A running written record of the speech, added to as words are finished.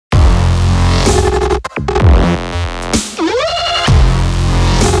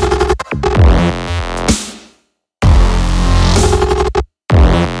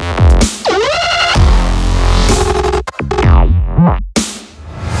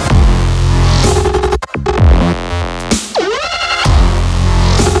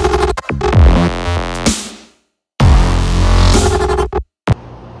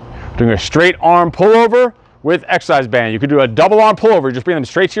Doing a straight arm pullover with exercise band. You could do a double arm pullover, just bring them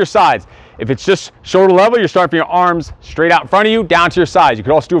straight to your sides. If it's just shoulder level, you're starting from your arms straight out in front of you, down to your sides. You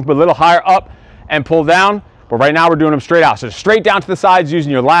could also do them a little higher up and pull down, but right now we're doing them straight out. So straight down to the sides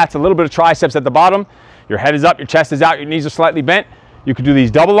using your lats, a little bit of triceps at the bottom. Your head is up, your chest is out, your knees are slightly bent. You can do these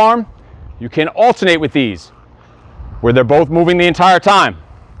double arm. You can alternate with these, where they're both moving the entire time.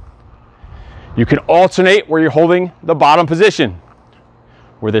 You can alternate where you're holding the bottom position,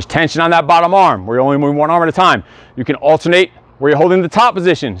 where there's tension on that bottom arm, where you're only moving one arm at a time. You can alternate where you're holding the top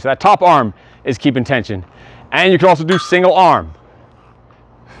position, so that top arm is keeping tension. And you can also do single arm.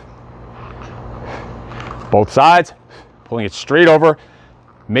 Both sides, pulling it straight over,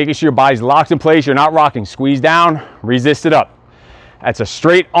 making sure your body's locked in place, you're not rocking. Squeeze down, resist it up. That's a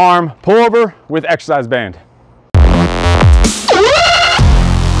straight arm pullover with exercise band.